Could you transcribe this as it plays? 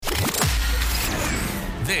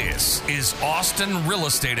This is Austin Real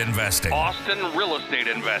Estate Investing. Austin Real Estate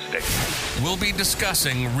Investing. We'll be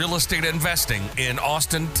discussing real estate investing in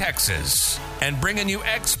Austin, Texas, and bringing you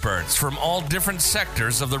experts from all different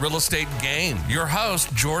sectors of the real estate game. Your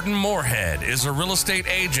host, Jordan Moorhead, is a real estate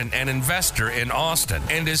agent and investor in Austin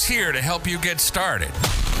and is here to help you get started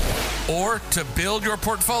or to build your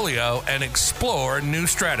portfolio and explore new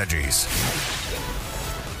strategies.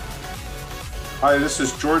 Hi, this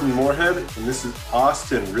is Jordan Moorhead, and this is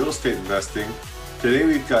Austin Real Estate Investing. Today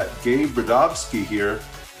we've got Gabe Brodowski here,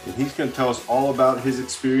 and he's going to tell us all about his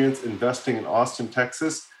experience investing in Austin,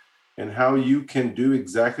 Texas, and how you can do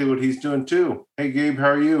exactly what he's doing too. Hey, Gabe, how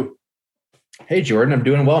are you? Hey, Jordan, I'm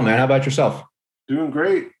doing well, man. How about yourself? Doing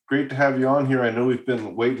great. Great to have you on here. I know we've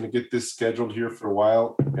been waiting to get this scheduled here for a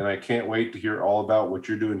while, and I can't wait to hear all about what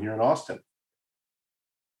you're doing here in Austin.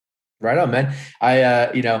 Right on, man. I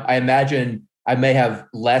imagine I may have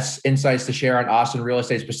less insights to share on Austin real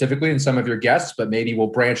estate specifically than some of your guests, but maybe we'll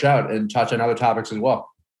branch out and touch on other topics as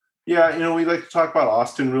well. Yeah, we like to talk about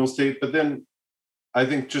Austin real estate, but then I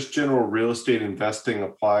think just general real estate investing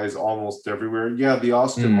applies almost everywhere. Yeah, the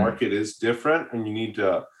Austin market is different, and you need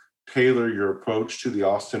to tailor your approach to the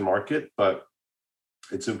Austin market, but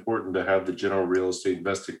it's important to have the general real estate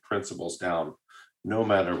investing principles down, no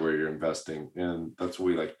matter where you're investing. And that's what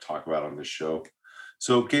we like to talk about on this show.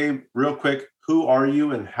 So, Gabe, real quick, who are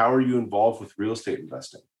you and how are you involved with real estate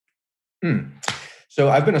investing? So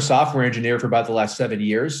I've been a software engineer for about the last 7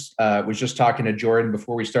 years. Was just talking to Jordan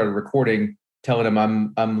before we started recording, telling him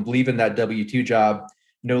I'm leaving that W-2 job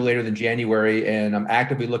no later than January, and I'm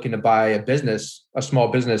actively looking to buy a small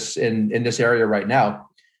business in this area right now.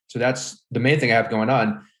 So that's the main thing I have going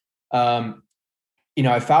on.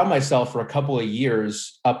 I found myself for a couple of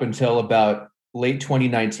years up until about late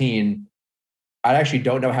 2019. I actually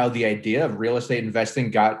don't know how the idea of real estate investing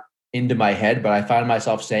got into my head, but I found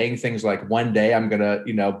myself saying things like, one day I'm going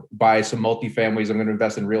to, buy some multifamilies. I'm going to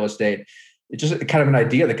invest in real estate. It's just kind of an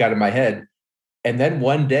idea that got in my head. And then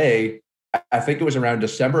one day, I think it was around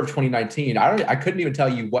December of 2019. I couldn't even tell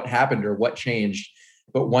you what happened or what changed.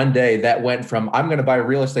 But one day that went from, I'm going to buy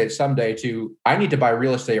real estate someday to, I need to buy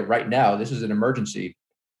real estate right now. This is an emergency.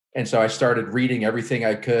 And so I started reading everything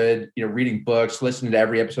I could, reading books, listening to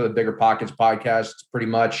every episode of Bigger Pockets podcast, pretty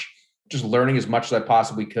much just learning as much as I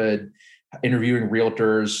possibly could, interviewing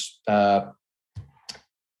realtors,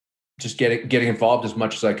 just getting involved as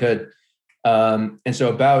much as I could. And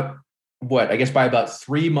so by about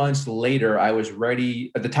 3 months later, I was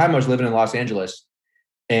ready. At the time I was living in Los Angeles.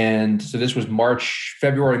 And so this was March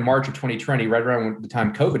of 2020, right around the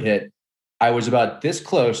time COVID hit. I was about this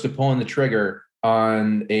close to pulling the trigger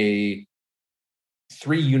on a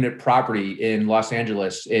 3-unit property in Los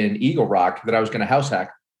Angeles in Eagle Rock that I was going to house hack.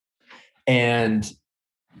 And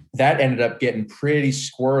that ended up getting pretty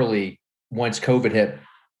squirrely once COVID hit.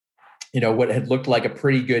 What had looked like a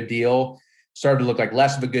pretty good deal started to look like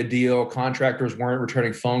less of a good deal. Contractors weren't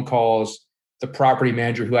returning phone calls. The property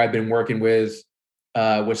manager who I'd been working with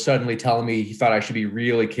was suddenly telling me he thought I should be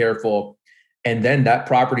really careful. And then that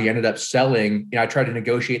property ended up selling. I tried to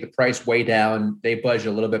negotiate the price way down. They budged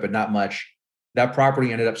a little bit, but not much. That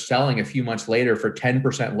property ended up selling a few months later for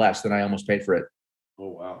 10% less than I almost paid for it. Oh,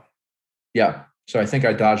 wow. Yeah. So I think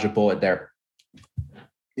I dodged a bullet there.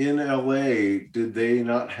 In LA, did they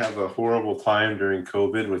not have a horrible time during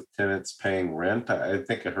COVID with tenants paying rent? I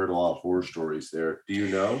think I heard a lot of horror stories there. Do you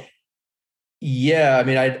know? Yeah,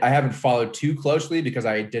 I haven't followed too closely because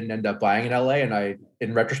I didn't end up buying in LA, and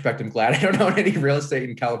in retrospect, I'm glad I don't own any real estate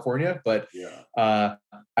in California. But yeah.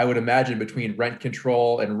 I would imagine between rent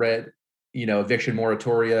control and eviction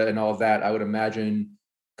moratoria and all of that, I would imagine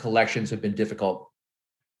collections have been difficult.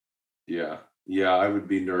 Yeah, I would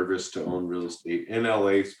be nervous to own real estate in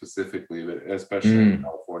LA specifically, but especially in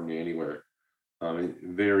California, anywhere.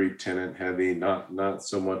 Very tenant heavy, not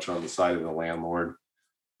so much on the side of the landlord.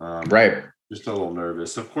 Right. Just a little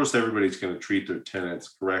nervous. Of course, everybody's going to treat their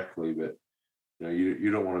tenants correctly, but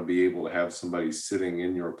you don't want to be able to have somebody sitting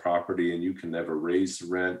in your property and you can never raise the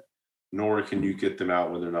rent, nor can you get them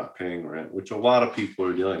out when they're not paying rent, which a lot of people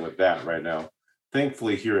are dealing with that right now.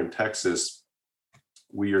 Thankfully, here in Texas,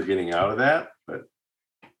 we are getting out of that, but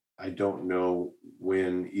I don't know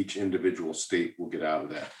when each individual state will get out of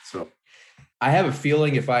that. So I have a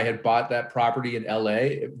feeling if I had bought that property in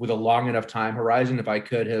LA with a long enough time horizon, if I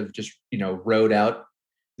could have just, rode out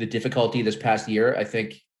the difficulty this past year, I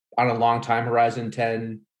think on a long time horizon,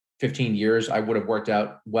 10, 15 years, I would have worked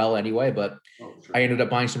out well anyway. But sure. I ended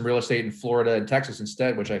up buying some real estate in Florida and Texas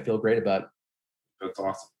instead, which I feel great about. That's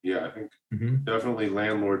awesome. Yeah, I think definitely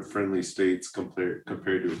landlord friendly states compared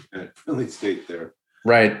to a friendly state there.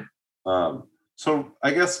 Right. So I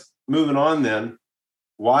guess moving on then,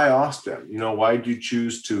 why Austin? Why did you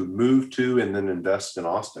choose to move to and then invest in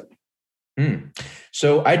Austin?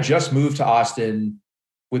 So I just moved to Austin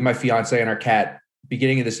with my fiance and our cat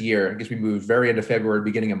beginning of this year. I guess we moved very end of February,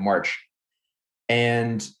 beginning of March.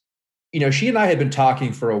 And, she and I had been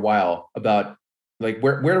talking for a while about like,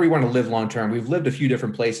 where do we want to live long-term? We've lived a few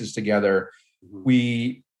different places together. Mm-hmm.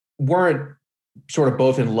 We weren't sort of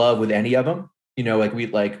both in love with any of them.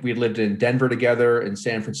 We lived in Denver together, in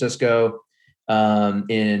San Francisco,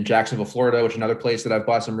 in Jacksonville, Florida, which is another place that I've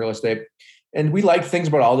bought some real estate. And we liked things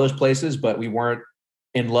about all those places, but we weren't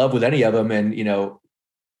in love with any of them. And,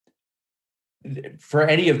 for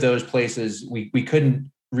any of those places, we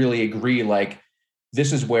couldn't really agree, like,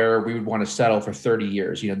 this is where we would want to settle for 30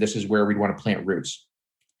 years. This is where we'd want to plant roots.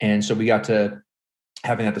 And so we got to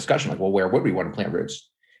having that discussion, like, well, where would we want to plant roots?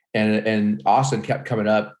 And Austin kept coming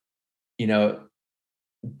up,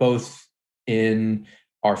 both in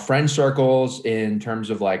our friend circles, in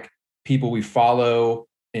terms of like people we follow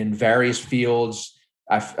in various fields.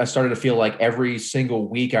 I started to feel like every single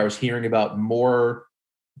week I was hearing about more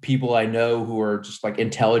people I know who are just like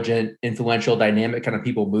intelligent, influential, dynamic kind of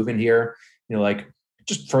people moving here. Like,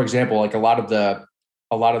 just for example, like a lot of the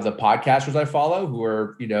podcasters I follow who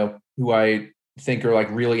are, who I think are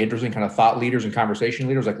like really interesting kind of thought leaders and conversation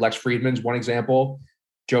leaders, like Lex Friedman's one example,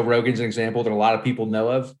 Joe Rogan's an example that a lot of people know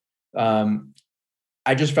of.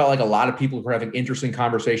 I just felt like a lot of people who were having interesting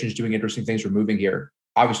conversations, doing interesting things, were moving here.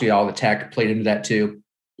 Obviously, all the tech played into that too.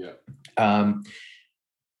 Yeah.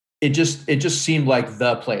 It just seemed like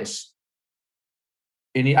the place.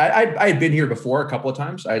 And I had been here before a couple of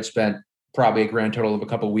times. I had spent probably a grand total of a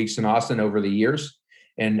couple of weeks in Austin over the years,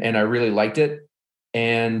 and I really liked it.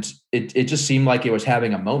 And it just seemed like it was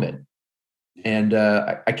having a moment. And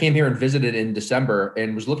I came here and visited in December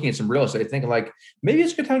and was looking at some real estate, thinking like, maybe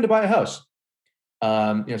it's a good time to buy a house. So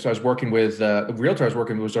I was working with the realtor I was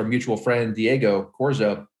working with was our mutual friend, Diego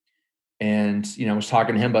Corzo. And, I was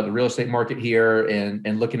talking to him about the real estate market here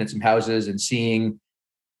and looking at some houses and seeing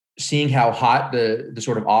how hot the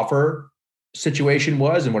sort of offer situation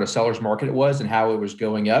was and what a seller's market it was and how it was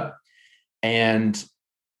going up. And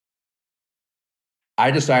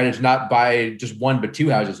I decided to not buy just one, but two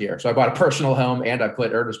houses here. So I bought a personal home and I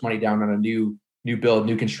put earnest money down on a new build,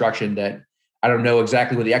 new construction that I don't know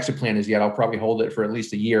exactly what the exit plan is yet. I'll probably hold it for at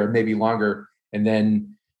least a year, maybe longer, and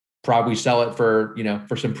then probably sell it for,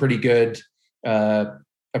 for some pretty good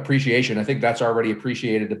appreciation. I think that's already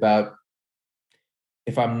appreciated about,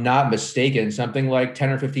 if I'm not mistaken, something like 10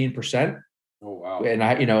 or 15%. Oh, wow. And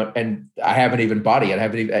I haven't even bought it yet. I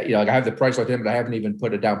haven't even, I have the price locked in, but I haven't even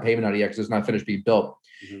put a down payment on it yet because it's not finished being built.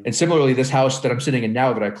 Mm-hmm. And similarly, this house that I'm sitting in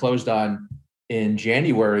now that I closed on in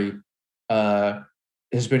January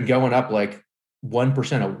has been going up like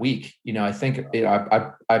 1% a week. I think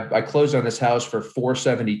I closed on this house for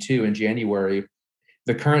 $472 in January.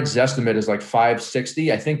 The current Zestimate is like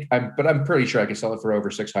 $560. I think but I'm pretty sure I can sell it for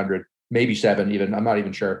over $600, maybe $700 even. I'm not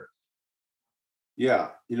even sure. Yeah.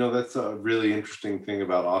 That's a really interesting thing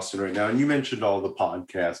about Austin right now. And you mentioned all the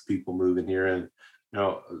podcast people moving here, and,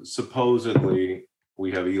 supposedly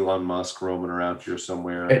we have Elon Musk roaming around here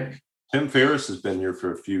somewhere. Tim Ferriss has been here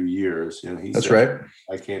for a few years. He That's said, right.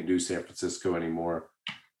 I can't do San Francisco anymore,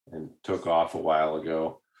 and took off a while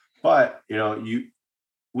ago. But,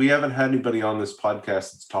 we haven't had anybody on this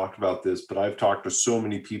podcast that's talked about this, but I've talked to so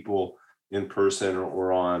many people in person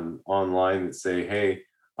or online that say, hey,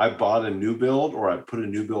 I bought a new build, or I put a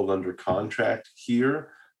new build under contract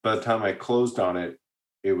here. By the time I closed on it,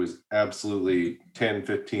 it was absolutely 10,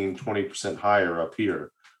 15, 20% higher up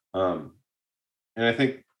here. And I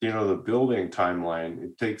think, the building timeline,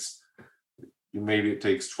 it takes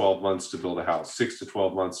 12 months to build a house, 6 to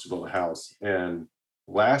 12 months to build a house. And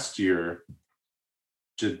last year,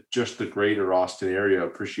 just the greater Austin area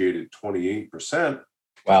appreciated 28%.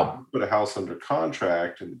 Wow. Put a house under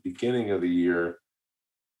contract in the beginning of the year,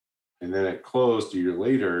 and then it closed a year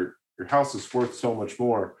later, your house is worth so much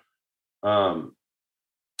more.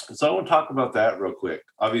 So I want to talk about that real quick.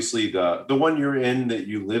 Obviously, the one you're in that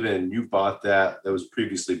you live in, you bought that was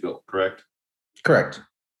previously built, correct? Correct.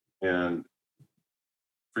 And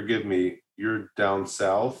forgive me, you're down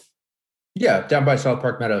south? Yeah, down by South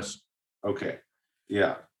Park Meadows. Okay.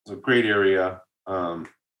 Yeah. It's a great area.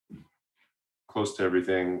 Close to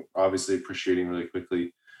everything, obviously appreciating really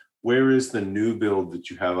quickly. Where is the new build that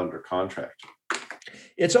you have under contract?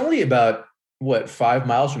 It's only about 5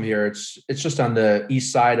 miles from here. It's just on the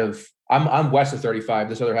east side of. I'm west of 35.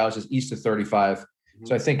 This other house is east of 35. Mm-hmm.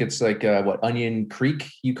 So I think it's like Onion Creek.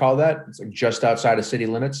 You call that? It's like just outside of city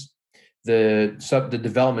limits. The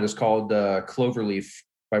development is called Cloverleaf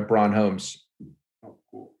by Braun Homes.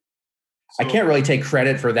 I can't really take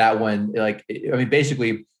credit for that one. Like, I mean,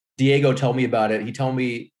 basically Diego told me about it.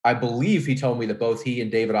 I believe he told me that both he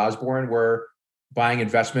and David Osborne were buying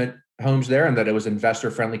investment homes there and that it was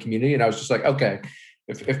investor friendly community. And I was just like, okay,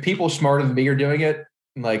 if people smarter than me are doing it,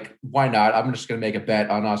 like, why not? I'm just going to make a bet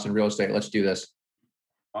on Austin real estate. Let's do this.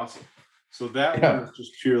 Awesome. So that one is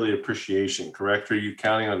just purely appreciation, correct? Are you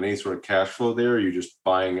counting on any sort of cash flow there? Or are you just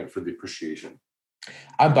buying it for the appreciation?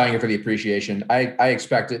 I'm buying it for the appreciation. I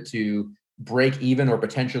expect it to break even or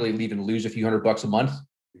potentially even lose a few $100 a month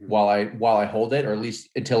while I hold it, or at least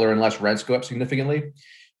until or unless rents go up significantly.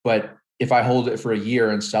 But if I hold it for a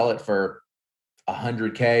year and sell it for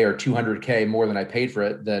 $100K or $200K more than I paid for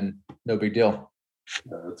it, then no big deal.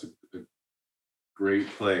 Yeah, that's a great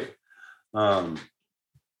play.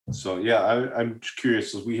 So yeah, I'm just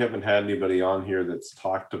curious, because we haven't had anybody on here that's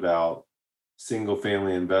talked about single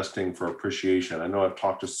family investing for appreciation. I know I've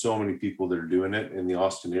talked to so many people that are doing it in the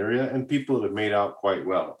Austin area and people that have made out quite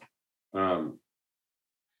well.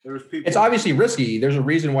 There's people. It's obviously risky. There's a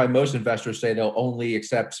reason why most investors say they'll only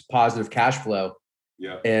accept positive cash flow.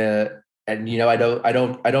 Yeah. And I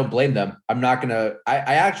don't blame them. I'm not gonna.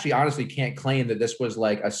 I actually honestly can't claim that this was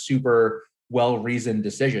like a super well-reasoned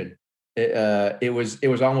decision. It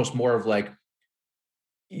was almost more of like,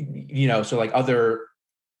 so like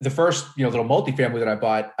the first little multifamily that I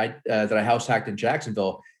bought, that I house hacked in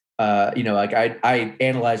Jacksonville. Like I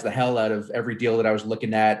analyzed the hell out of every deal that I was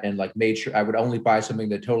looking at and like made sure I would only buy something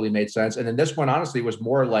that totally made sense. And then this one honestly was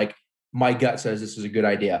more like my gut says this is a good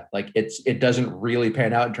idea. Like it doesn't really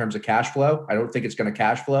pan out in terms of cash flow. I don't think it's going to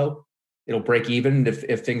cash flow. It'll break even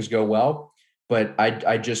if things go well. But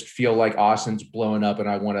I just feel like Austin's blowing up and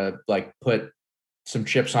I want to like put some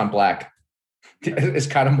chips on black. It's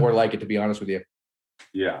kind of more like it, to be honest with you.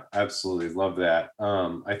 Yeah, absolutely. Love that.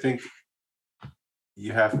 I think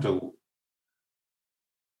you have to,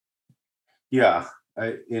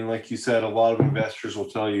 and like you said, a lot of investors will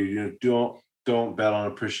tell you, don't bet on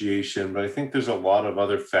appreciation, but I think there's a lot of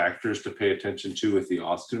other factors to pay attention to with the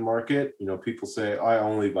Austin market. People say, I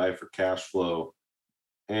only buy for cash flow.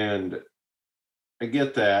 And I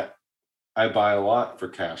get that. I buy a lot for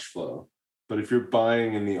cash flow. But if you're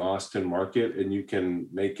buying in the Austin market and you can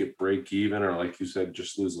make it break even, or like you said,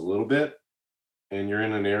 just lose a little bit, and you're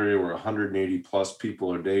in an area where 180 plus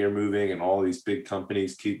people a day are moving and all these big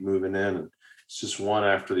companies keep moving in, and it's just one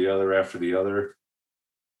after the other,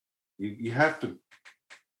 you have to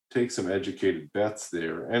take some educated bets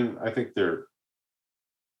there. And I think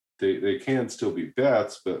they can still be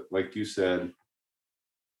bets, but like you said,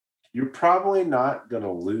 you're probably not going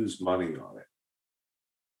to lose money on it.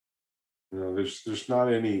 There's not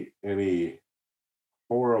any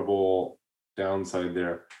horrible downside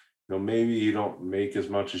there. Maybe you don't make as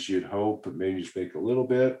much as you'd hope, but maybe you just make a little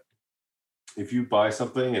bit. If you buy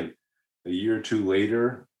something and a year or two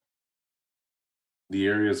later, the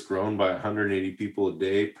area's grown by 180 people a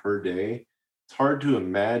day per day, it's hard to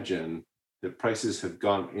imagine that prices have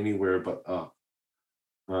gone anywhere but up.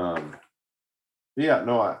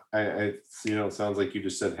 It sounds like you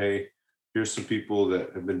just said, hey, here's some people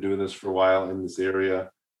that have been doing this for a while in this area.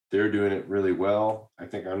 They're doing it really well. I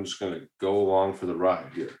think I'm just going to go along for the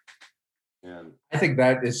ride here. And I think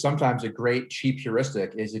that is sometimes a great cheap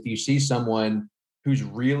heuristic is if you see someone who's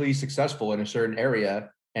really successful in a certain area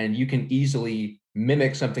and you can easily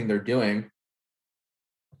mimic something they're doing,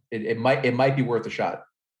 it might be worth a shot.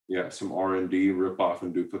 Yeah, some R&D, rip off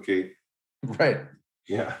and duplicate. Right.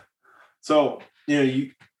 Yeah. So,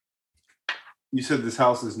 you said this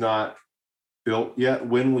house is not built yet.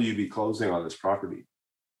 When will you be closing on this property?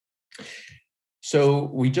 So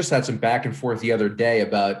we just had some back and forth the other day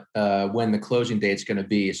about when the closing date's going to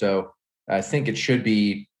be. So I think it should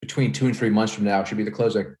be between 2 and 3 months from now should be the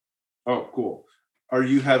closing. Oh, cool. Are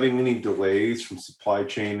you having any delays from supply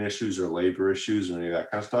chain issues or labor issues or any of that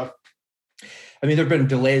kind of stuff? I mean, there have been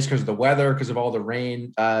delays because of the weather, because of all the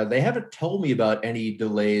rain. They haven't told me about any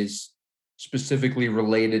delays specifically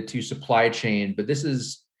related to supply chain, but this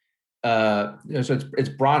is, so it's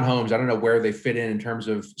Braun Homes. I don't know where they fit in terms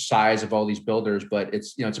of size of all these builders, but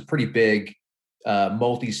it's a pretty big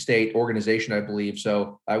multi-state organization, I believe.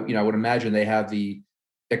 So I would imagine they have the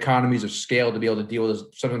economies of scale to be able to deal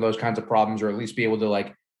with some of those kinds of problems, or at least be able to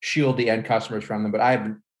like shield the end customers from them. But I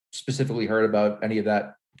haven't specifically heard about any of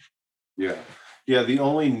that. Yeah. The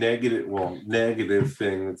only negative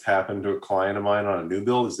thing that's happened to a client of mine on a new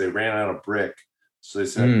build is they ran out of brick. So they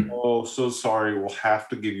said, oh, so sorry, we'll have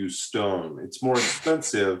to give you stone. It's more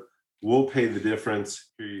expensive. We'll pay the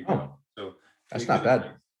difference. Here you go. So that's not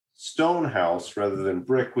bad. Stone house rather than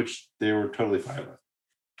brick, which they were totally fine with.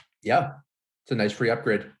 Yeah. It's a nice free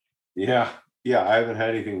upgrade. Yeah. Yeah, I haven't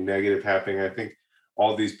had anything negative happening. I think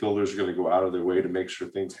all these builders are going to go out of their way to make sure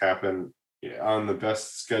things happen on the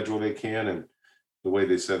best schedule they can and the way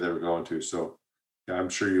they said they were going to. So yeah, I'm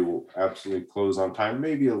sure you will absolutely close on time,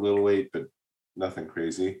 maybe a little late, but nothing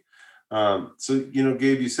crazy. So,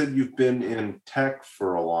 Gabe, you said you've been in tech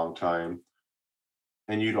for a long time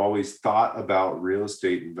and you'd always thought about real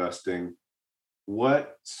estate investing.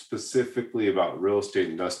 What specifically about real estate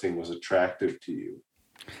investing was attractive to you?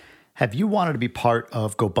 Have you wanted to be part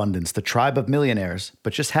of GoBundance, the tribe of millionaires,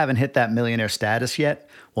 but just haven't hit that millionaire status yet?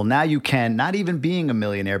 Well, now you can, not even being a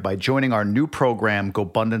millionaire, by joining our new program,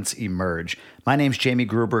 GoBundance Emerge. My name's Jamie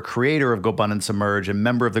Gruber, creator of GoBundance Emerge and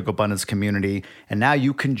member of the GoBundance community. And now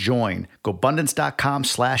you can join.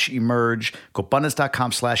 GoBundance.com/emerge.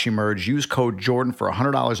 GoBundance.com/emerge. Use code Jordan for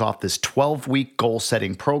 $100 off this 12-week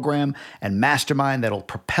goal-setting program and mastermind that'll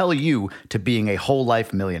propel you to being a whole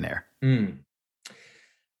life millionaire.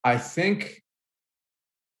 I think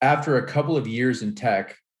after a couple of years in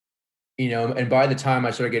tech, and by the time I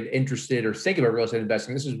started getting interested or thinking about real estate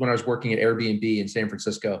investing, this is when I was working at Airbnb in San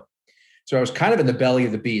Francisco. So I was kind of in the belly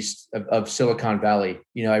of the beast of Silicon Valley.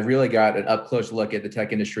 I really got an up close look at the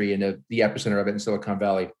tech industry and the epicenter of it in Silicon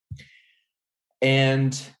Valley.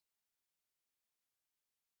 And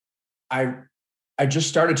I just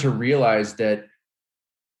started to realize that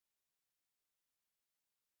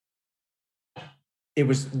it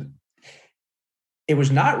was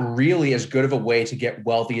not really as good of a way to get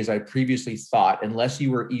wealthy as I previously thought, unless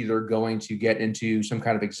you were either going to get into some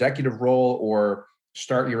kind of executive role or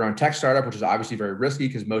start your own tech startup, which is obviously very risky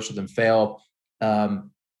because most of them fail. You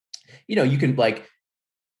can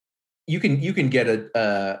get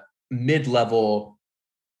a mid-level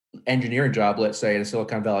engineering job, let's say, at a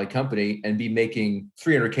Silicon Valley company and be making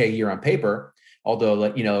 $300K a year on paper.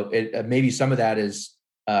 Although, maybe some of that is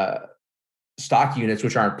stock units,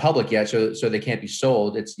 which aren't public yet, so they can't be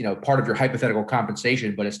sold. It's part of your hypothetical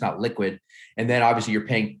compensation, but it's not liquid. And then obviously you're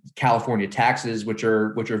paying California taxes, which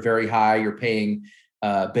are very high. You're paying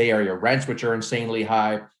Bay Area rents, which are insanely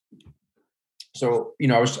high. So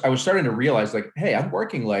I was starting to realize, like, hey, I'm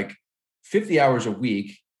working like 50 hours a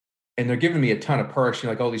week, and they're giving me a ton of perks,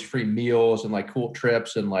 like all these free meals and like cool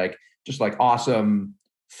trips and like just like awesome,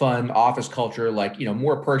 fun office culture, like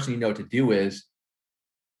more perks than you know what to do is.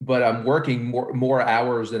 But I'm working more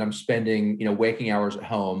hours than I'm spending, waking hours at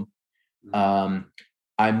home. I'm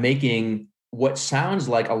making what sounds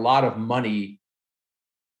like a lot of money,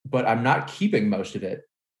 but I'm not keeping most of it.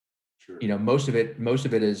 Sure. Most of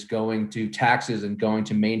it is going to taxes and going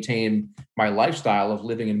to maintain my lifestyle of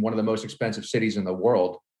living in one of the most expensive cities in the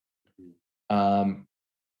world. And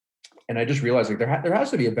I just realized, like, there has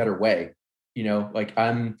to be a better way.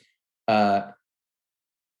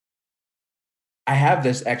 I have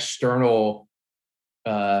this external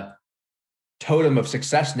totem of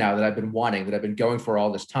success now that I've been wanting, that I've been going for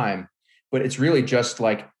all this time, but it's really just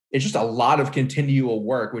like, it's just a lot of continual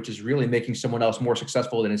work, which is really making someone else more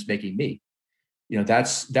successful than it's making me.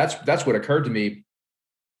 That's what occurred to me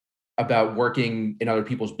about working in other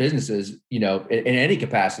people's businesses, in any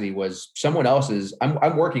capacity, was someone else's.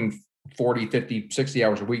 I'm working 40, 50, 60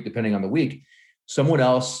 hours a week, depending on the week. Someone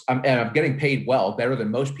else, and I'm getting paid well, better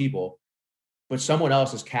than most people, but someone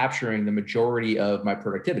else is capturing the majority of my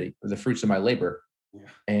productivity, of the fruits of my labor. Yeah.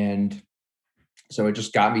 And so it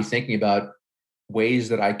just got me thinking about ways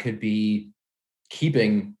that I could be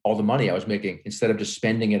keeping all the money I was making instead of just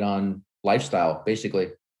spending it on lifestyle,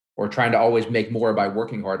 basically, or trying to always make more by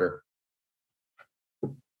working harder.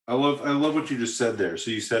 I love what you just said there.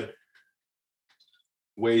 So you said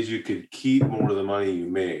ways you could keep more of the money you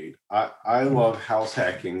made. I love house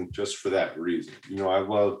hacking just for that reason. I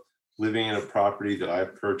love living in a property that I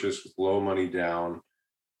purchased with low money down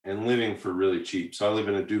and living for really cheap. So I live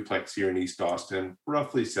in a duplex here in East Austin,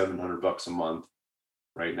 roughly $700 a month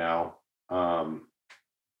right now.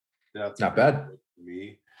 That's not bad for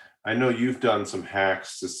me. I know you've done some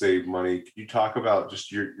hacks to save money. Can you talk about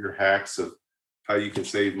just your hacks of how you can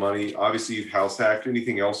save money? Obviously, you've house hacked.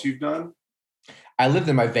 Anything else you've done? I lived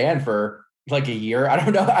in my van for like a year. I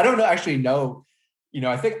don't actually know.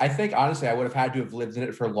 I think honestly, I would have had to have lived in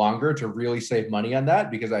it for longer to really save money on that,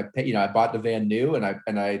 because I bought the van new and I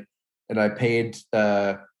paid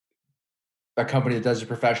a company that does it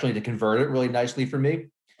professionally to convert it really nicely for me.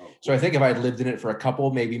 So I think if I had lived in it for a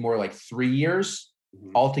couple, maybe more like 3 years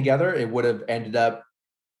altogether, it would have ended up,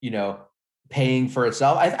 paying for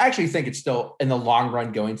itself. I actually think it's still in the long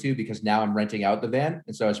run going to, because now I'm renting out the van.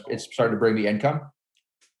 And so it's starting to bring me income.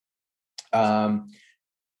 I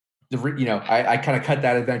kind of cut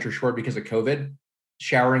that adventure short because of COVID.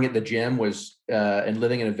 Showering at the gym was, and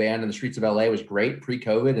living in a van in the streets of LA was great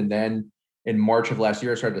pre-COVID. And then in March of last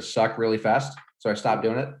year, it started to suck really fast. So I stopped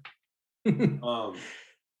doing it.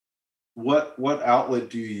 What outlet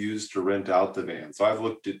do you use to rent out the van? So I've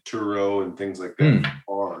looked at Turo and things like that.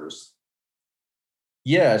 Cars.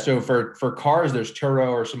 Yeah. So for cars, there's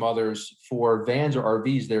Turo or some others. For vans or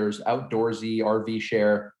RVs, there's Outdoorsy, RV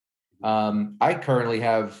Share. I currently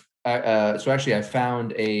have, so actually I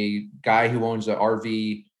found a guy who owns an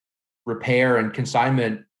RV repair and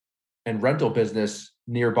consignment and rental business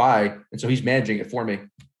nearby. And so he's managing it for me.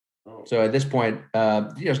 Oh. So at this point,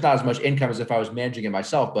 it's not as much income as if I was managing it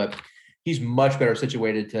myself, but he's much better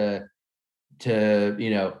situated to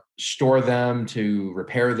store them, to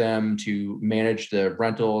repair them, to manage the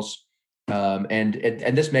rentals. And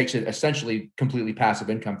this makes it essentially completely passive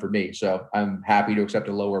income for me. So I'm happy to accept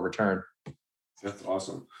a lower return. That's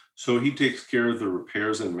awesome. So he takes care of the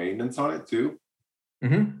repairs and maintenance on it too?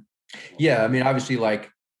 Mm-hmm. Yeah. I mean, obviously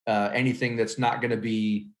like anything that's not going to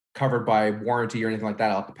be covered by warranty or anything like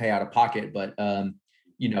that, I'll have to pay out of pocket. But,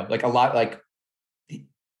 like a lot, like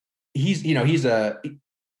he's a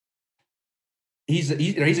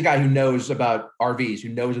guy who knows about RVs, who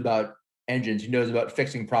knows about engines, who knows about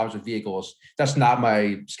fixing problems with vehicles. That's not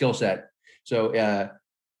my skill set. So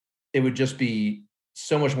it would just be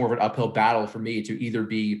so much more of an uphill battle for me to either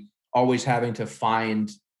be always having to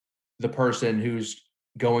find the person who's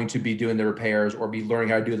going to be doing the repairs or be learning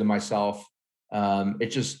how to do them myself.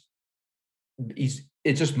 It's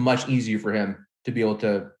just much easier for him to be able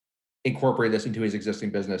to incorporate this into his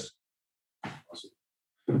existing business.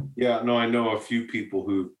 Awesome. Yeah, no, I know a few people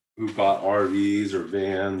who bought RVs or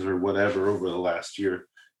vans or whatever over the last year,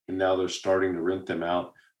 and now they're starting to rent them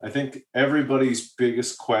out. I think everybody's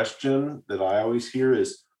biggest question that I always hear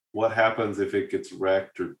is what happens if it gets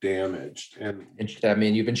wrecked or damaged? And I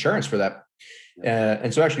mean, you have insurance for that.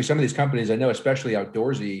 And so actually some of these companies, I know, especially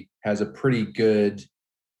Outdoorsy, has a pretty good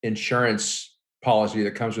insurance policy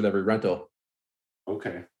that comes with every rental.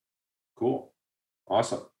 Okay, cool.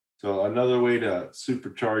 Awesome. So another way to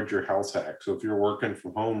supercharge your house hack. So if you're working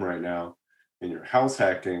from home right now and you're house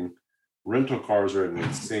hacking, rental cars are an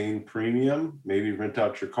insane premium. Maybe rent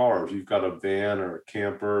out your car. If you've got a van or a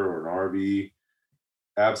camper or an RV,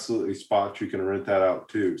 absolutely spot you can rent that out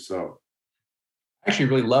too. So I actually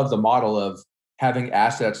really love the model of having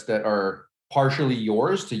assets that are partially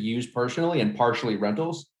yours to use personally and partially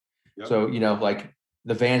rentals. Yep. So, like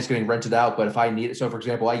the van's getting rented out, but if I need it, so for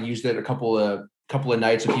example, I used it a couple of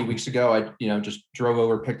nights a few weeks ago. I, just drove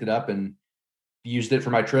over, picked it up and used it for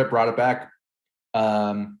my trip, brought it back.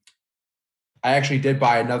 I actually did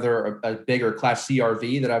buy a bigger Class C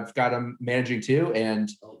RV that I've got them managing too. And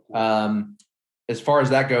as far as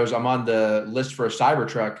that goes, I'm on the list for a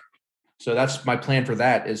Cybertruck. So that's my plan for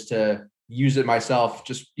that, is to use it myself,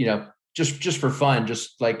 just for fun,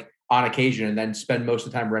 just like on occasion, and then spend most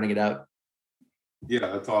of the time renting it out. Yeah,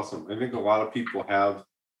 that's awesome. I think a lot of people have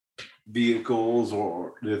vehicles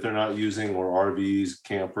or that they're not using, or RVs,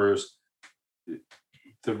 campers.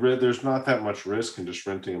 There's not that much risk in just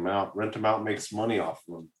renting them out. Rent them out makes money off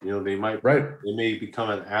of them. They may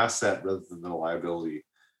become an asset rather than a liability.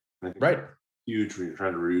 Right. Huge when you're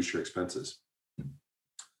trying to reduce your expenses.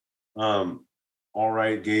 All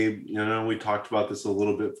right, Gabe, we talked about this a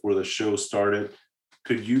little bit before the show started.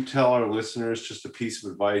 Could you tell our listeners just a piece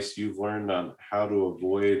of advice you've learned on how to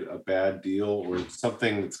avoid a bad deal or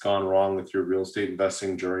something that's gone wrong with your real estate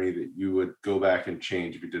investing journey that you would go back and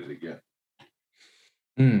change if you did it again?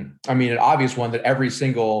 I mean, an obvious one that every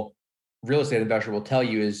single real estate investor will tell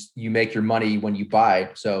you is you make your money when you buy.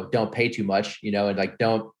 So don't pay too much, and like,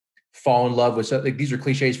 don't fall in love with something. These are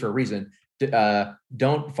cliches for a reason.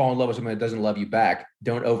 Don't fall in love with something that doesn't love you back.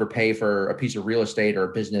 Don't overpay for a piece of real estate or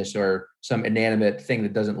a business or some inanimate thing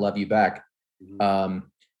that doesn't love you back.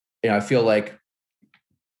 I feel like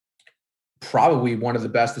probably one of the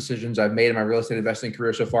best decisions I've made in my real estate investing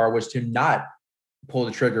career so far was to not pull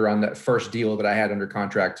the trigger on that first deal that I had under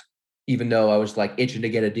contract, even though I was like itching to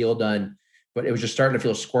get a deal done, but it was just starting to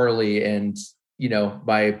feel squirrely. And,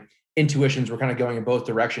 my intuitions were kind of going in both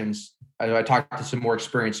directions. I talked to some more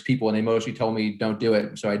experienced people and they mostly told me don't do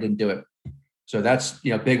it. So I didn't do it. So that's,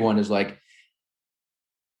 big one is like,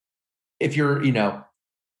 if you're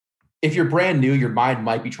brand new, your mind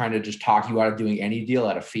might be trying to just talk you out of doing any deal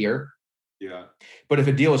out of fear. Yeah. But if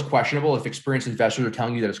a deal is questionable, if experienced investors are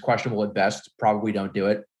telling you that it's questionable at best, probably don't do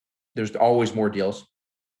it. There's always more deals.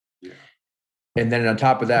 Yeah. And then on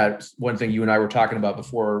top of that, one thing you and I were talking about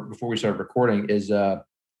before we started recording is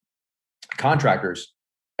contractors.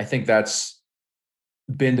 I think that's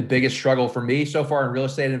been the biggest struggle for me so far in real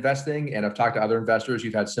estate investing. And I've talked to other investors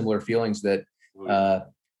who've had similar feelings that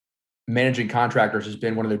managing contractors has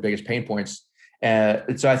been one of their biggest pain points.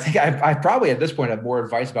 So I think I probably at this point have more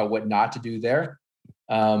advice about what not to do there.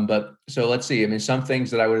 But so let's see. I mean, some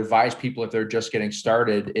things that I would advise people if they're just getting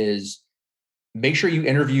started is make sure you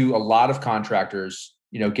interview a lot of contractors,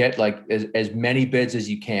 get like as many bids as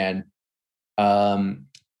you can.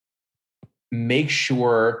 Make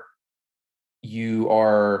sure you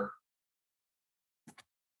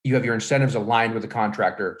have your incentives aligned with the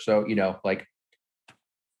contractor. So, like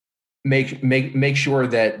make sure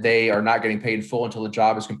that they are not getting paid in full until the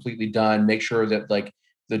job is completely done. Make sure that like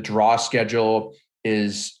the draw schedule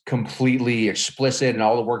is completely explicit and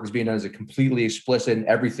all the work is being done is completely explicit and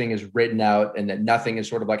everything is written out, and that nothing is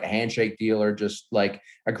sort of like a handshake deal or just like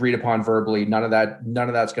agreed upon verbally. None of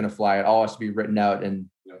that's going to fly. It all has to be written out and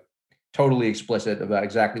totally explicit about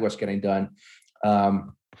exactly what's getting done.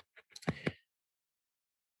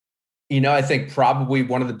 I think probably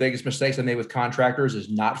one of the biggest mistakes I made with contractors is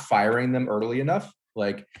not firing them early enough.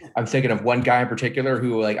 Like I'm thinking of one guy in particular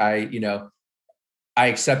who like I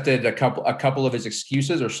accepted a couple of his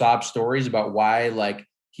excuses or sob stories about why like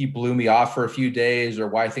he blew me off for a few days or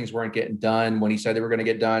why things weren't getting done when he said they were going to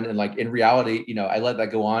get done. And like in reality, I let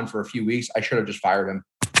that go on for a few weeks. I should have just fired him.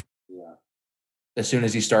 Yeah. As soon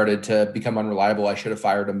as he started to become unreliable, I should have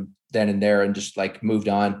fired him then and there and just like moved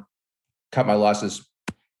on, cut my losses.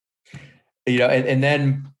 And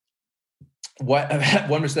then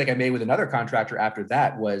one mistake I made with another contractor after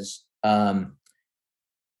that was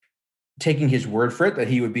taking his word for it that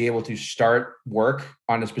he would be able to start work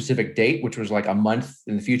on a specific date, which was like a month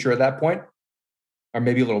in the future at that point, or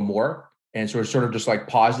maybe a little more. And so we're sort of just like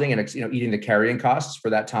pausing and eating the carrying costs for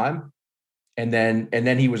that time. And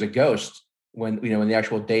then he was a ghost when the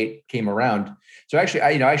actual date came around. So actually,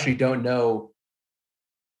 I actually don't know.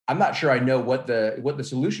 I'm not sure I know what the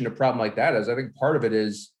solution to a problem like that is. I think part of it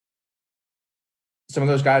is some of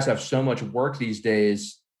those guys have so much work these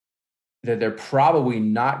days that they're probably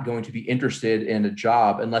not going to be interested in a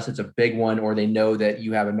job unless it's a big one, or they know that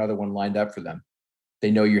you have another one lined up for them.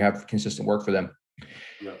 They know you have consistent work for them.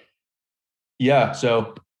 Yeah.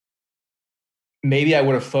 So maybe I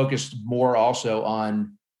would have focused more also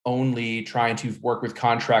on only trying to work with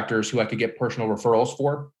contractors who I could get personal referrals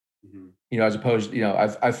for, as opposed,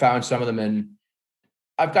 I've found some of them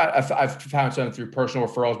I've found some through personal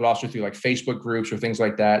referrals, but also through like Facebook groups or things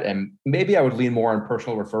like that. And maybe I would lean more on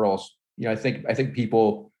personal referrals. I think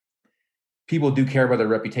people do care about their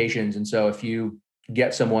reputations. And so if you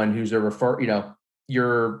get someone who's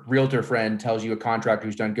your realtor friend tells you a contractor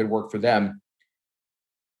who's done good work for them,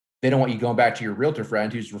 they don't want you going back to your realtor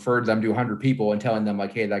friend who's referred them to 100 people and telling them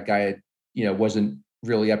like, hey, that guy, wasn't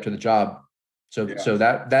really up to the job. So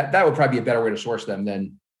that would probably be a better way to source them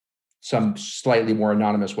than some slightly more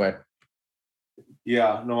anonymous way.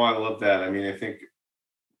 Yeah, no, I love that. I mean, I think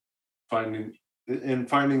finding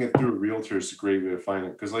it through a realtor is a great way to find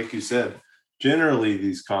it. Because like you said, generally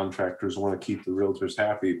these contractors want to keep the realtors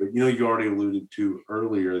happy. But you already alluded to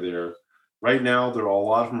earlier there, right now, a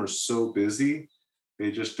lot of them are so busy, they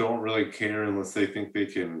just don't really care unless they think they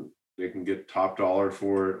can get top dollar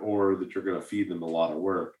for it, or that you're going to feed them a lot of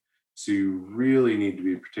work. So you really need to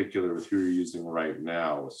be particular with who you're using right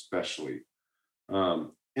now, especially. And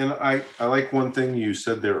I like one thing you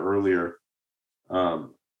said there earlier.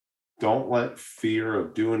 Don't let fear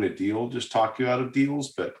of doing a deal just talk you out of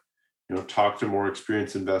deals, but talk to more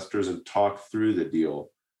experienced investors and talk through the deal.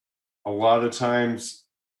 A lot of times,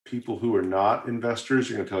 people who are not investors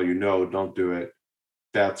are going to tell you, no, don't do it.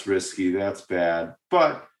 That's risky. That's bad.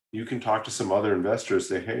 But you can talk to some other investors,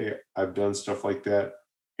 say, hey, I've done stuff like that.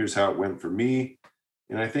 Here's how it went for me.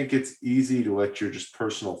 And I think it's easy to let your just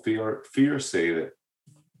personal fear say that,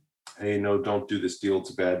 hey, no, don't do this deal. It's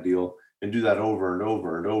a bad deal. And do that over and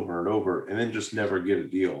over and over and over, and then just never get a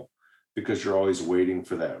deal because you're always waiting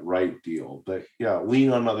for that right deal. But yeah,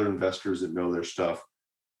 lean on other investors that know their stuff,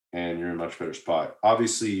 and you're in a much better spot.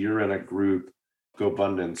 Obviously, you're in a group,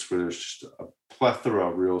 GoBundance, where there's just a plethora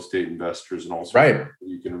of real estate investors and also right.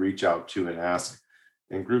 You can reach out to and ask.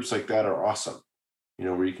 And groups like that are awesome.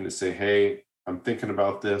 Where you can just say, hey, I'm thinking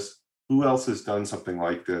about this. Who else has done something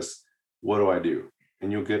like this? What do I do?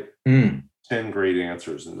 And you'll get 10 great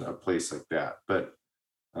answers in a place like that. But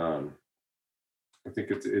I think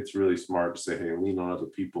it's really smart to say, hey, lean on other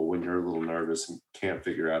people when you're a little nervous and can't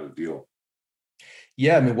figure out a deal.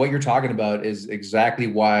 Yeah, I mean, what you're talking about is exactly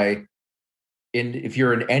why if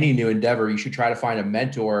you're in any new endeavor, you should try to find a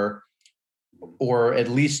mentor, or at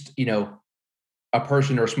least, a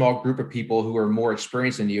person or a small group of people who are more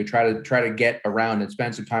experienced than you. Try to get around and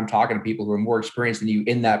spend some time talking to people who are more experienced than you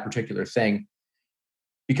in that particular thing.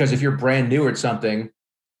 Because if you're brand new at something,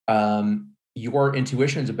 your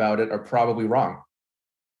intuitions about it are probably wrong.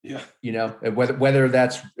 Yeah. You know, whether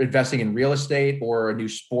that's investing in real estate or a new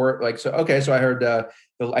sport. Like, so I heard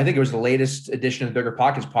I think it was the latest edition of the Bigger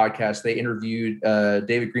Pockets podcast. They interviewed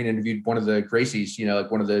David Green interviewed one of the Gracies, you know,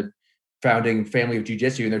 like one of the founding family of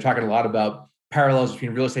jiu-jitsu, and they're talking a lot about parallels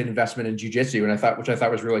between real estate investment and jiu-jitsu, and which I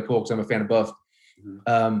thought was really cool because I'm a fan of both.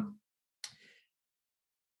 Mm-hmm.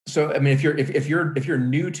 So I mean, if you're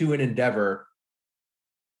new to an endeavor,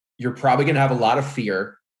 you're probably going to have a lot of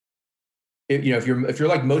fear. You know, if you're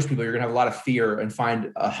like most people, you're going to have a lot of fear and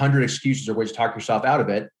find 100 excuses or ways to talk yourself out of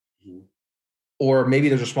it. Mm-hmm. Or maybe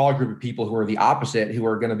there's a smaller group of people who are the opposite, who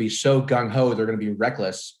are going to be so gung-ho, they're going to be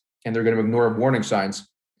reckless and they're going to ignore warning signs.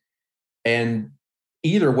 And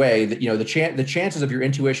either way, that, you know, the chances of your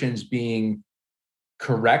intuitions being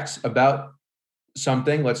correct about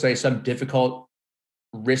something, let's say some difficult,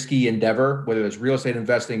 risky endeavor, whether it's real estate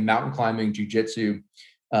investing, mountain climbing, jiu-jitsu,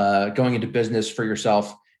 going into business for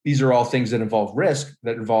yourself, these are all things that involve risk,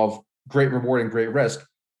 that involve great reward and great risk.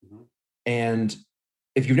 Mm-hmm. And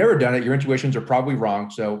if you've never done it, your intuitions are probably wrong.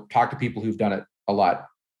 So talk to people who've done it a lot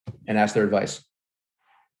and ask their advice.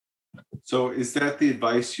 So is that the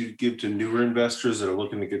advice you'd give to newer investors that are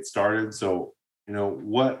looking to get started? So, you know,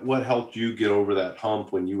 what helped you get over that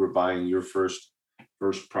hump when you were buying your first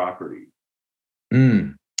property?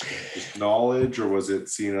 Just knowledge, or was it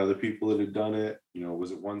seeing other people that had done it? You know,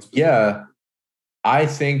 was it one specific? Yeah, I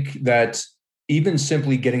think that even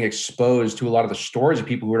simply getting exposed to a lot of the stories of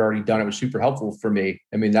people who had already done it was super helpful for me.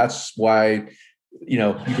 I mean, that's why, you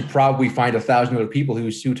know, you could probably find 1,000 other people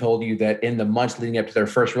who told you that in the months leading up to their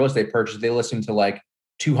first real estate purchase, they listened to like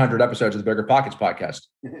 200 episodes of the Bigger Pockets podcast,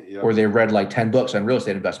 yep. Or they read like 10 books on real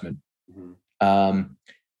estate investment. Mm-hmm.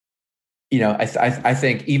 You know, I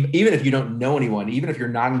think even if you don't know anyone, even if you're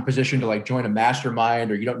not in a position to like join a mastermind,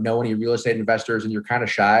 or you don't know any real estate investors and you're kind of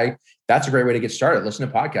shy, that's a great way to get started. Listen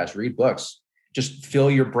to podcasts, read books, just fill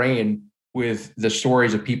your brain with the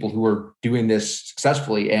stories of people who are doing this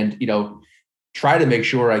successfully. And, you know, try to make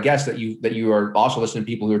sure, I guess, that you are also listening to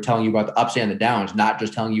people who are telling you about the ups and the downs, not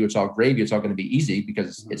just telling you it's all gravy, it's all going to be easy,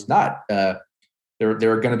 because it's not. There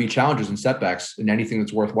are going to be challenges and setbacks in anything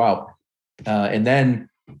that's worthwhile. And then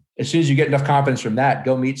as soon as you get enough confidence from that,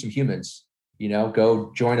 go meet some humans, you know,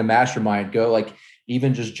 go join a mastermind, go like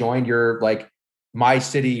even just join your like My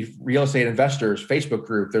City Real Estate Investors Facebook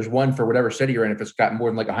group. There's one for whatever city you're in, if it's got more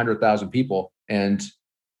than like 100,000 people, and,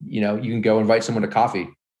 you know, you can go invite someone to coffee.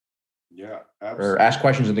 Yeah, absolutely. Or ask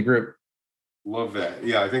questions in the group. Love that.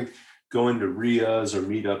 Yeah, I think going to RIAs or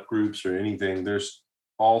meetup groups or anything, there's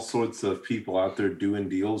all sorts of people out there doing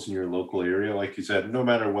deals in your local area. Like you said, no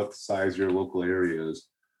matter what the size your local area is,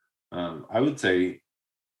 I would say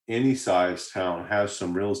any size town has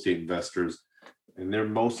some real estate investors, and they're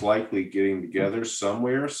most likely getting together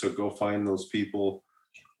somewhere. So go find those people.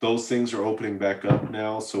 Those things are opening back up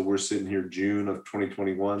now. So we're sitting here June of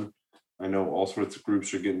 2021. I know all sorts of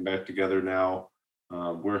groups are getting back together now.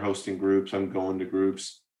 We're hosting groups. I'm going to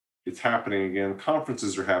groups. It's happening again.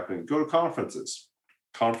 Conferences are happening. Go to conferences.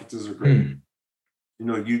 Conferences are great. You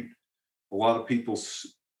know, a lot of people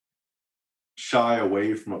shy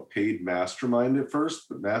away from a paid mastermind at first,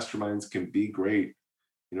 but masterminds can be great.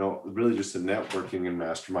 You know, really just the networking in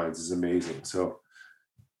masterminds is amazing. So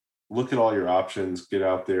look at all your options, get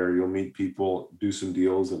out there, you'll meet people, do some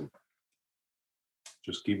deals, and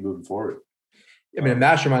just keep moving forward. I mean, a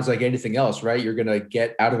mastermind's like anything else, right? You're going to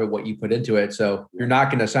get out of it what you put into it. So you're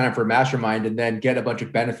not going to sign up for a mastermind and then get a bunch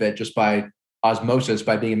of benefit just by osmosis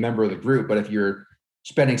by being a member of the group. But if you're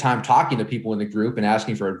spending time talking to people in the group and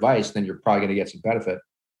asking for advice, then you're probably going to get some benefit.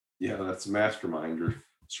 Yeah, that's a mastermind. You're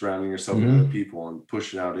surrounding yourself with other people and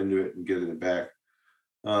pushing out into it and getting it back.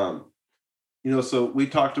 You know, so we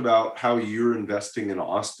talked about how you're investing in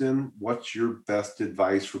Austin. What's your best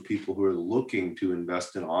advice for people who are looking to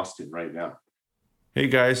invest in Austin right now? Hey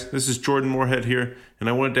guys, this is Jordan Moorhead here, and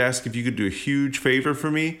I wanted to ask if you could do a huge favor for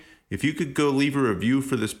me. If you could go leave a review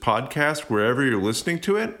for this podcast wherever you're listening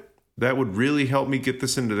to it, that would really help me get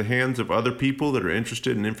this into the hands of other people that are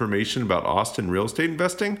interested in information about Austin real estate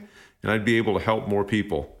investing, and I'd be able to help more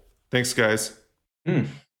people. Thanks, guys. Get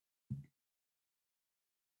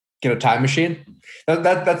a time machine?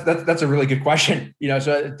 That's a really good question. You know,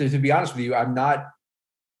 so to be honest with you, I'm not,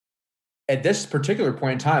 at this particular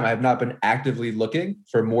point in time, I have not been actively looking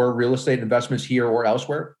for more real estate investments here or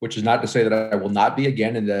elsewhere, which is not to say that I will not be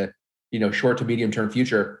again in the, you know, short to medium term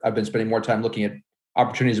future. I've been spending more time looking at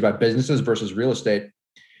opportunities about businesses versus real estate.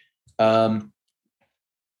 I'm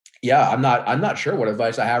not sure what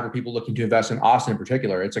advice I have for people looking to invest in Austin in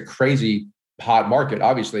particular. It's a crazy hot market,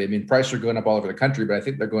 obviously. I mean, prices are going up all over the country, but I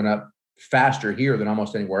think they're going up faster here than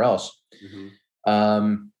almost anywhere else.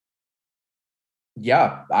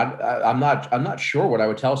 Yeah, I'm not sure what I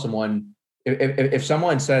would tell someone if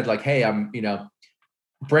someone said like, hey, I'm,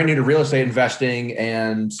 brand new to real estate investing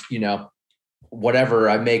and, whatever,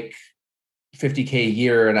 I make 50K a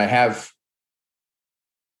year and I have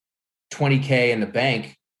 20K in the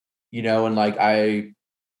bank, and like I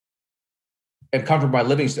am comfortable with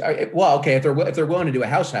my living. Well, okay, if they're willing to do a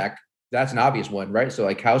house hack, that's an obvious one, right? So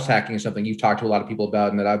like house hacking is something you've talked to a lot of people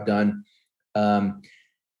about and that I've done.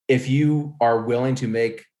 If you are willing to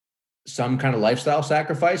make some kind of lifestyle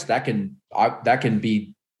sacrifice, that can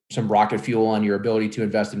be some rocket fuel on your ability to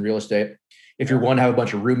invest in real estate. If you're willing to have a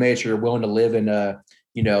bunch of roommates, or you're willing to live in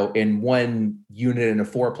in one unit in a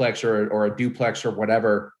fourplex or a duplex or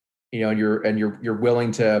whatever, and you're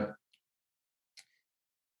willing to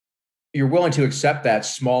accept that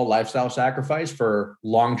small lifestyle sacrifice for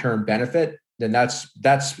long-term benefit, then that's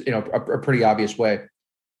a pretty obvious way.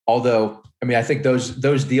 Although, I mean, I think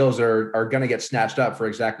those deals are going to get snatched up for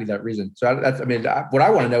exactly that reason. So what I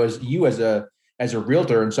want to know is, you as a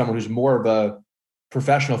realtor and someone who's more of a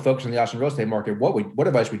professional focus on the Austin real estate market, what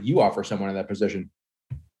advice would you offer someone in that position?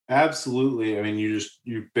 Absolutely. I mean,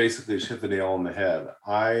 you basically just hit the nail on the head.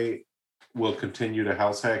 I will continue to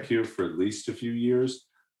house hack you for at least a few years.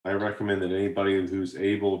 I recommend that anybody who's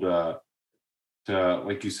able to,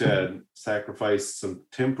 like you said, sacrifice some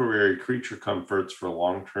temporary creature comforts for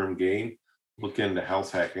long-term gain, look into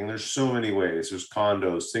house hacking. There's so many ways. There's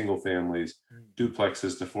condos, single families,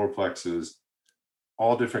 duplexes to fourplexes,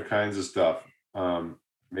 all different kinds of stuff.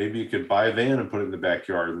 Maybe you could buy a van and put it in the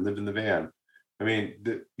backyard and live in the van. I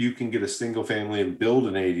mean, you can get a single family and build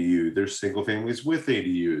an ADU. There's single families with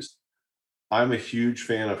ADUs. I'm a huge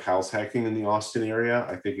fan of house hacking in the Austin area.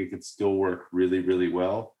 I think it could still work really, really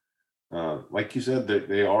well. Like you said, that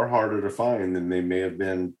they are harder to find than they may have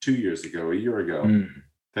been 2 years ago, a year ago.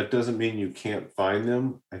 That doesn't mean you can't find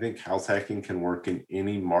them. I think house hacking can work in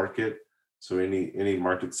any market. So any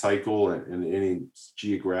market cycle and any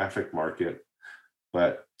geographic market.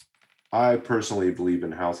 But I personally believe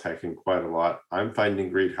in house hacking quite a lot. I'm finding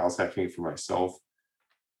great house hacking for myself,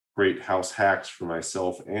 great house hacks for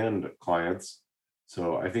myself and clients.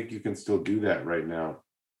 So I think you can still do that right now.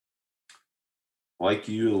 Like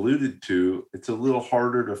you alluded to, it's a little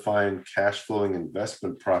harder to find cash flowing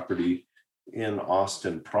investment property in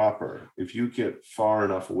Austin proper. If you get far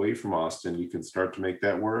enough away from Austin, you can start to make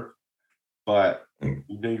that work. But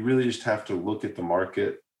you really just have to look at the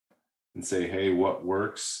market and say, hey, what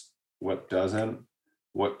works, what doesn't,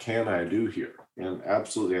 what can I do here? And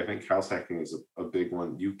absolutely, I think house hacking is a big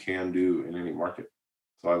one you can do in any market.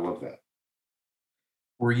 So I love that.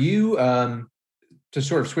 Were you, to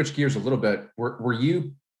sort of switch gears a little bit, were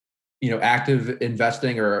you, active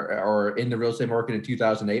investing or in the real estate market in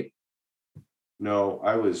 2008? No,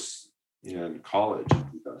 I was in college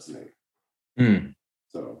in 2008.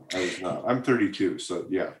 So I was not. I'm 32. So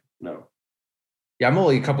yeah, no. Yeah, I'm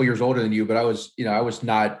only a couple years older than you, but I was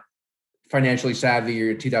not financially savvy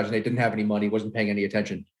in 2008, didn't have any money, wasn't paying any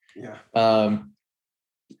attention. Yeah.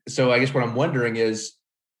 So I guess what I'm wondering is,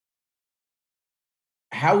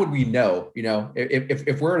 how would we know,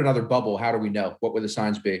 if we're in another bubble, how do we know? What would the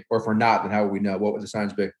signs be? Or if we're not, then how would we know? What would the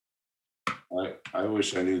signs be? I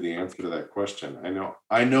wish I knew the answer to that question.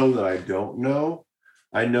 I know that I don't know.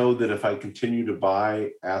 I know that if I continue to buy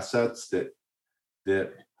assets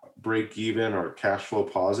that break even or cash flow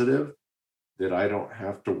positive, that I don't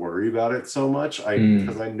have to worry about it so much.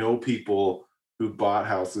 Because I know people who bought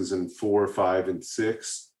houses in 4, 5, and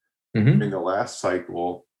 6 in the last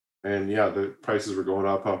cycle. And yeah, the prices were going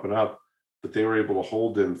up, and up, but they were able to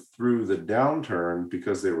hold them through the downturn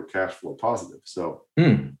because they were cash flow positive. So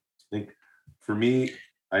I think for me,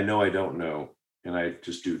 I know I don't know, and I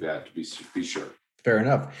just do that to be sure. Fair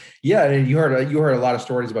enough. Yeah, and you heard a lot of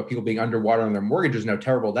stories about people being underwater on their mortgages and how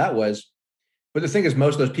terrible that was. But the thing is,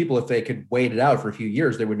 most of those people, if they could wait it out for a few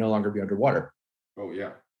years, they would no longer be underwater. Oh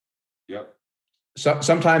yeah, yep. So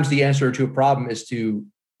sometimes the answer to a problem is to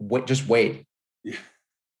wait. Just wait.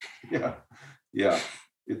 Yeah.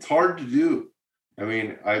 It's hard to do. I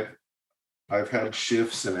mean, I've had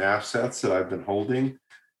shifts in assets that I've been holding,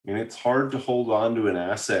 and it's hard to hold on to an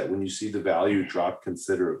asset when you see the value drop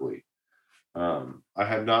considerably. I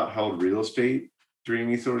have not held real estate during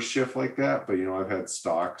any sort of shift like that, but I've had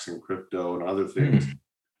stocks and crypto and other things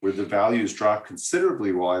where the values drop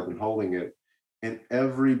considerably while I've been holding it, and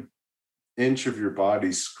every inch of your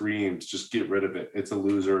body screams, just get rid of it. It's a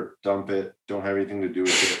loser. Dump it. Don't have anything to do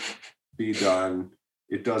with it. Be done.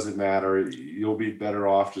 It doesn't matter. You'll be better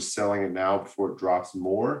off just selling it now before it drops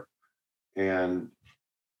more. And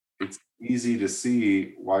it's easy to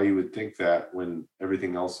see why you would think that when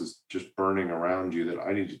everything else is just burning around you, that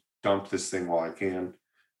I need to dump this thing while I can.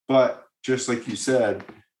 But just like you said,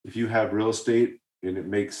 if you have real estate and it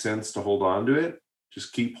makes sense to hold on to it,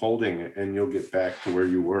 just keep holding it and you'll get back to where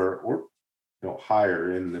you were, or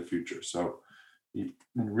higher in the future. So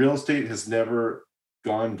real estate has never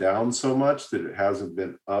gone down so much that it hasn't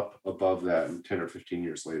been up above that in 10 or 15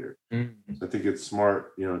 years later. Mm-hmm. So I think it's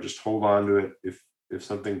smart, just hold on to it. If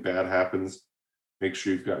something bad happens, make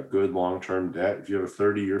sure you've got good long-term debt. If you have a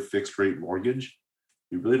 30-year fixed rate mortgage,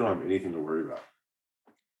 you really don't have anything to worry about.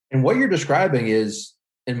 And what you're describing is,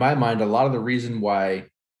 in my mind, a lot of the reason why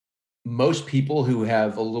most people who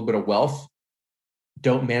have a little bit of wealth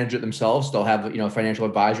don't manage it themselves. They'll have, a financial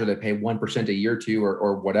advisor they pay 1% a year to,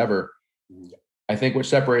 or whatever. I think what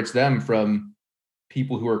separates them from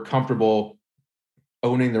people who are comfortable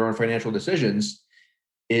owning their own financial decisions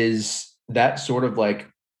is that sort of like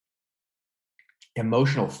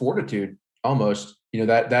emotional fortitude, almost,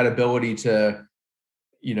 that ability to,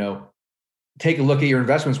 take a look at your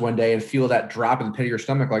investments one day and feel that drop in the pit of your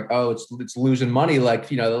stomach, like, oh, it's losing money, like,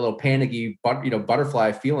 the little panicky,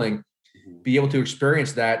 butterfly feeling, be able to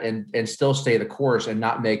experience that and still stay the course and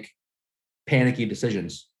not make panicky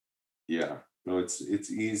decisions. Yeah, no, it's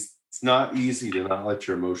easy. It's not easy to not let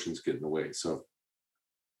your emotions get in the way. So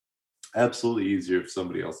absolutely easier if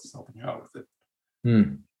somebody else is helping you out with it.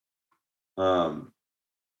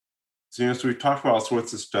 So we've talked about all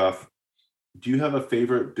sorts of stuff. Do you have a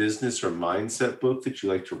favorite business or mindset book that you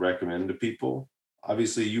like to recommend to people?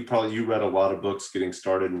 Obviously, you read a lot of books getting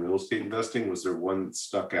started in real estate investing. Was there one that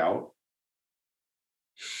stuck out?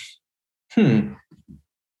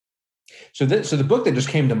 So the book that just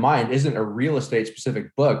came to mind isn't a real estate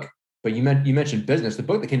specific book, but you mentioned business. The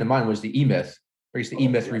book that came to mind was the E-Myth, or at least the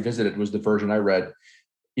E-Myth Revisited was the version I read.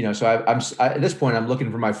 So I'm at this point, I'm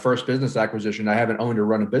looking for my first business acquisition. I haven't owned or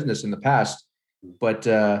run a business in the past, but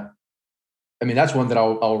that's one that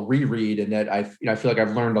I'll reread, and that I feel like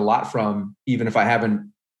I've learned a lot from, even if I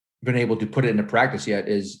haven't been able to put it into practice yet.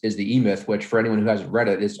 Is the E-Myth, which for anyone who hasn't read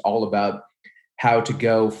it, is all about how to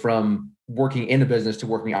go from working in a business to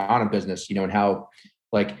working on a business, and how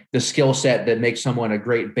like the skill set that makes someone a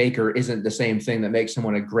great baker isn't the same thing that makes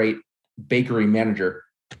someone a great bakery manager.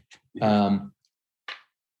 And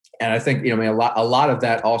I think, a lot of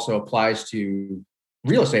that also applies to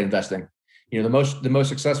real estate investing. The most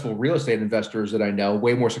successful real estate investors that I know,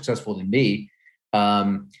 way more successful than me,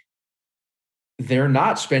 they're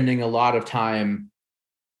not spending a lot of time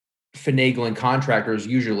finagling contractors.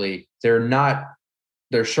 Usually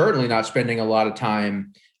they're certainly not spending a lot of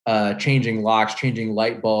time changing locks, changing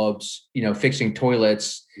light bulbs, fixing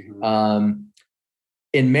toilets.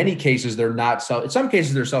 In many cases, they're not in some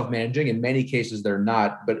cases they're self-managing. In many cases, they're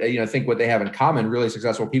not. But I think what they have in common, really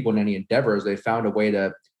successful people in any endeavor, is they found a way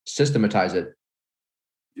to systematize it.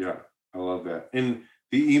 Yeah, I love that. And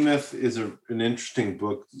the E-Myth is an interesting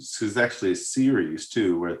book. It's actually a series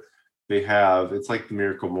too, where they have, it's like the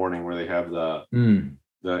Miracle Morning, where they have the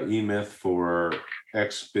E-Myth for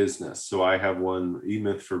X business. So I have one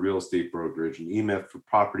E-Myth for real estate brokerage, and E-Myth for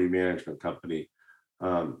property management company,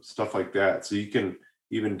 stuff like that. So you can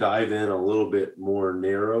even dive in a little bit more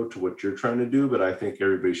narrow to what you're trying to do. But I think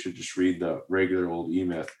everybody should just read the regular old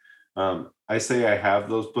E-Myth. I say I have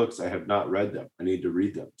those books. I have not read them. I need to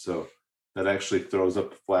read them. So that actually throws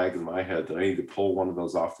up a flag in my head that I need to pull one of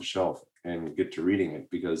those off the shelf and get to reading it,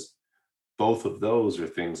 because both of those are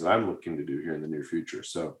things that I'm looking to do here in the near future.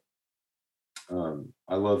 So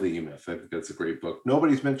I love the E-Myth. I think that's a great book.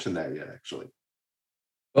 Nobody's mentioned that yet, actually.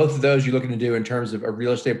 Both of those you're looking to do in terms of a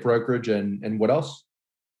real estate brokerage and what else?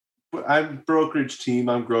 I'm brokerage team.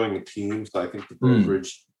 I'm growing a team. So I think the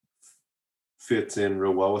brokerage fits in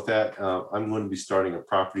real well with that. I'm going to be starting a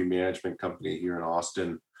property management company here in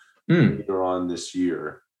Austin later on this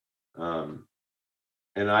year. And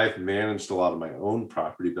I've managed a lot of my own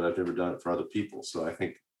property, but I've never done it for other people. So I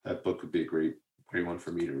think that book would be a great one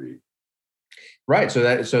for me to read. Right. So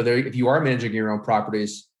if you are managing your own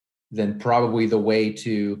properties, then probably the way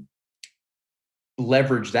to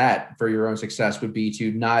leverage that for your own success would be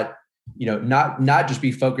to not just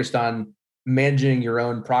be focused on managing your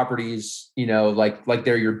own properties, like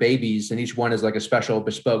they're your babies and each one is like a special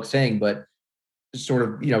bespoke thing, but sort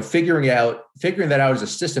of, figuring that out as a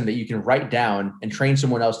system that you can write down and train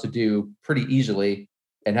someone else to do pretty easily,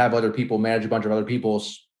 and have other people manage a bunch of other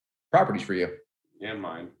people's properties for you. And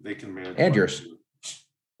mine. They can manage. And yours.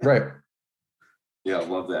 Right. Yeah, I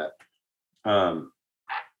love that.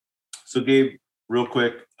 So Gabe, real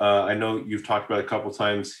quick, I know you've talked about it a couple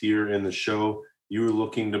times here in the show. You were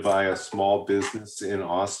looking to buy a small business in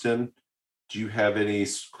Austin. Do you have any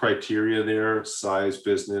criteria there? Size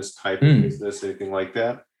business, type of business, anything like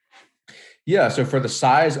that? Yeah. So for the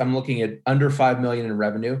size, I'm looking at under 5 million in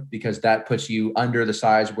revenue, because that puts you under the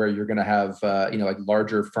size where you're going to have, like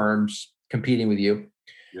larger firms competing with you.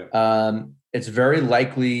 Yeah. It's very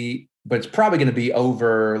likely, but it's probably going to be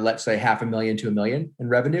over, let's say, 500,000 to 1 million in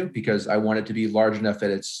revenue, because I want it to be large enough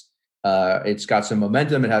that it's got some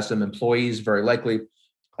momentum. It has some employees, very likely.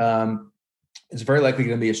 It's very likely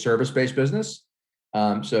going to be a service-based business.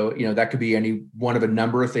 So, that could be any one of a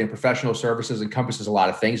number of things. Professional services encompasses a lot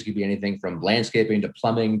of things. It could be anything from landscaping to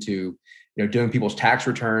plumbing to, doing people's tax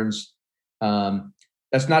returns.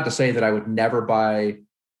 That's not to say that I would never buy,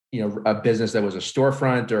 a business that was a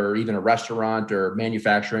storefront or even a restaurant or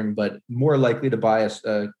manufacturing, but more likely to buy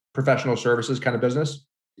a professional services kind of business.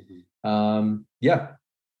 Mm-hmm. Yeah.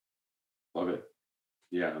 Love it.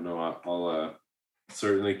 Yeah, no, I'll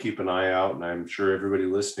certainly keep an eye out, and I'm sure everybody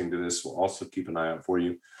listening to this will also keep an eye out for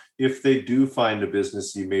you. If they do find a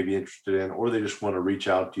business you may be interested in, or they just want to reach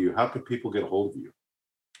out to you, how can people get a hold of you?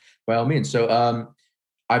 By all means. So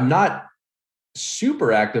I'm not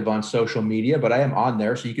super active on social media, but I am on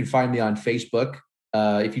there. So you can find me on Facebook.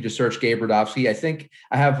 If you just search Gabe Radovsky. I think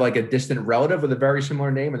I have like a distant relative with a very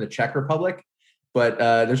similar name in the Czech Republic, but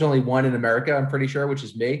there's only one in America, I'm pretty sure, which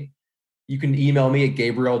is me. You can email me at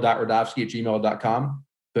gabriel.radovsky@gmail.com,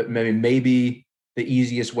 but maybe the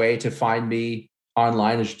easiest way to find me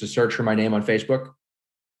online is to search for my name on Facebook.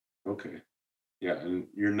 Okay. Yeah. And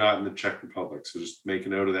you're not in the Czech Republic. So just make a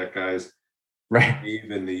note of that, guys. Right.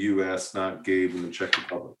 Gabe in the US, not Gabe in the Czech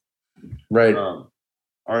Republic. Right. All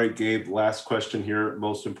right, Gabe, last question here.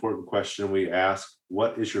 Most important question we ask.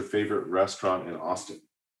 What is your favorite restaurant in Austin?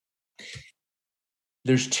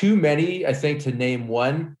 There's too many, I think, to name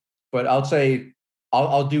one, but I'll say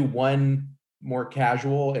I'll do one more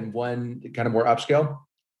casual and one kind of more upscale.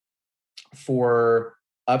 For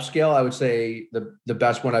upscale, I would say the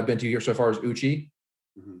best one I've been to here so far is Uchi.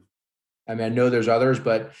 Mm-hmm. I mean, I know there's others,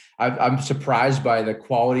 but I'm surprised by the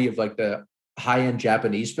quality of like the high-end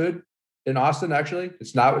Japanese food in Austin. Actually,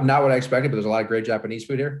 it's not what I expected, but there's a lot of great Japanese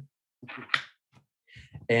food here.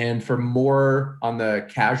 And for more on the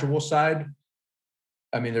casual side,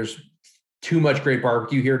 I mean, there's too much great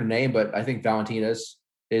barbecue here to name, but I think Valentina's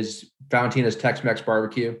Tex-Mex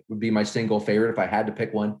barbecue would be my single favorite if I had to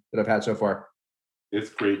pick one that I've had so far. It's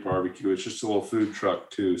great barbecue. It's just a little food truck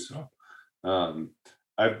too. So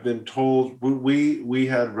I've been told we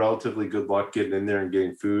had relatively good luck getting in there and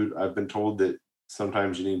getting food. I've been told that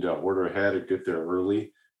sometimes you need to order ahead or get there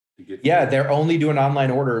early to get. Yeah, they're only doing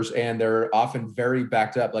online orders, and they're often very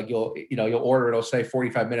backed up. Like you'll order, it'll say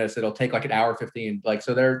 45 minutes. It'll take like an hour 15. Like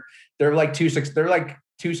so, they're like too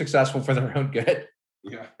successful for their own good.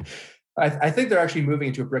 Yeah, I think they're actually moving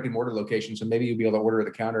into a brick and mortar location, so maybe you'll be able to order at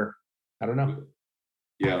the counter. I don't know.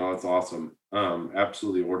 Yeah, no, that's awesome.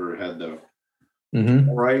 Absolutely order ahead though. Mm-hmm.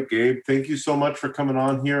 All right, Gabe, thank you so much for coming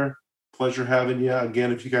on here. Pleasure having you.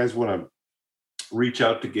 Again, if you guys want to reach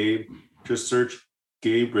out to Gabe, just search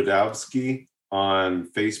Gabe Radovsky on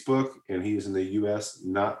Facebook, and he's in the US,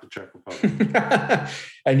 not the Czech Republic.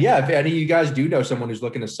 And yeah, if any of you guys do know someone who's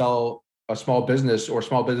looking to sell a small business or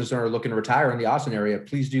small business owner looking to retire in the Austin area,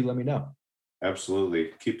 please do let me know.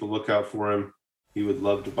 Absolutely. Keep a lookout for him. He would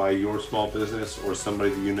love to buy your small business or somebody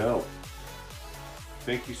that you know.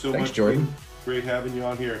 Thank you so much. Thanks, Jordan. Great having you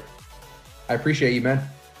on here. I appreciate you, man.